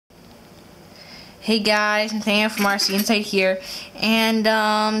Hey guys, Nathaniel from RC Insight here, and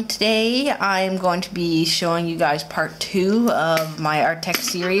today I am going to be showing you guys part 2 of my Artec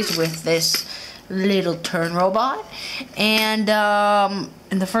series with this little turn robot. And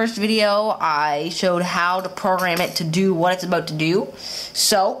in the first video I showed how to program it to do what it's about to do.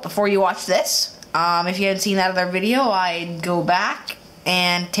 So before you watch this, if you haven't seen that other video, I'd go back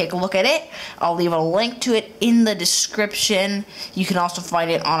and take a look at it. I'll leave a link to it in the description. You can also find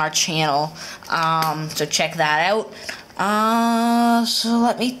it on our channel, so check that out. So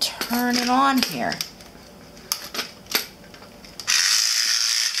let me turn it on here.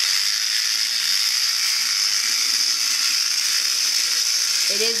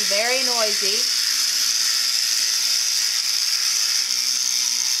 It is very noisy.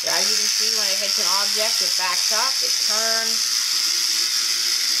 But as you can see, when it hits an object, it backs up, it turns,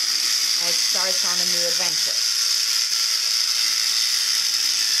 and it starts on a new adventure.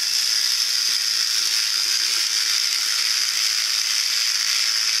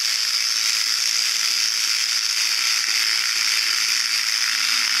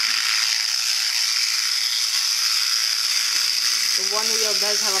 The one wheel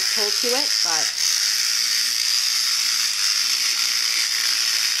does have a pull to it, but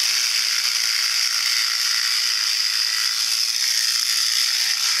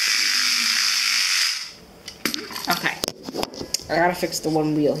okay, I gotta fix the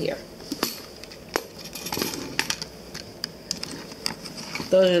one wheel here.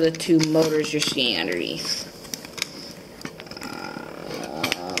 Those are the two motors you're seeing underneath.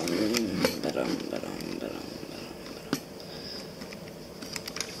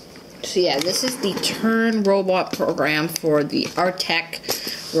 So yeah, this is the turn robot program for the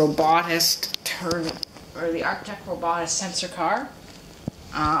Artec Robotist turn, or the Artec Robotist sensor car.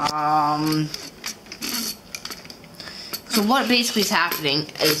 So what basically is happening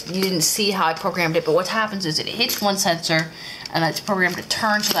is, you didn't see how I programmed it, but what happens is it hits one sensor and it's programmed to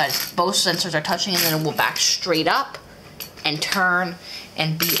turn so that both sensors are touching, and then it will back straight up and turn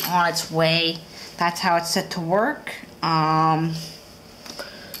and be on its way. That's how it's set to work.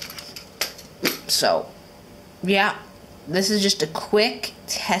 So yeah, this is just a quick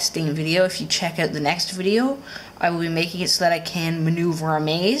testing video. If you check out the next video, I will be making it so that I can maneuver a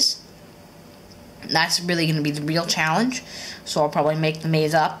maze. That's really going to be the real challenge. So I'll probably make the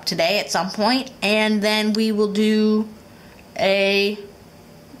maze up today at some point, and then we will do a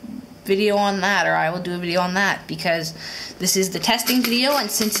video on that, or I will do a video on that, because this is the testing video, and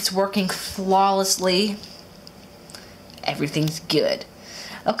since it's working flawlessly, everything's good.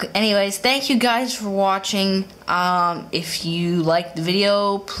 Okay, anyways, thank you guys for watching. If you liked the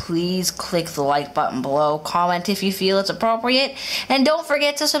video, please click the like button below. Comment if you feel it's appropriate. And don't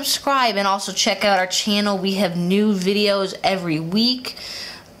forget to subscribe, and also check out our channel. We have new videos every week.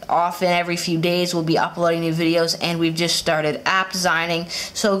 Often every few days we'll be uploading new videos, and we've just started app designing.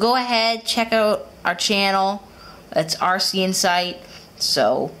 So go ahead, check out our channel. It's RC Insight.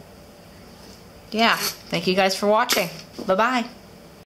 So yeah, thank you guys for watching. Bye-bye.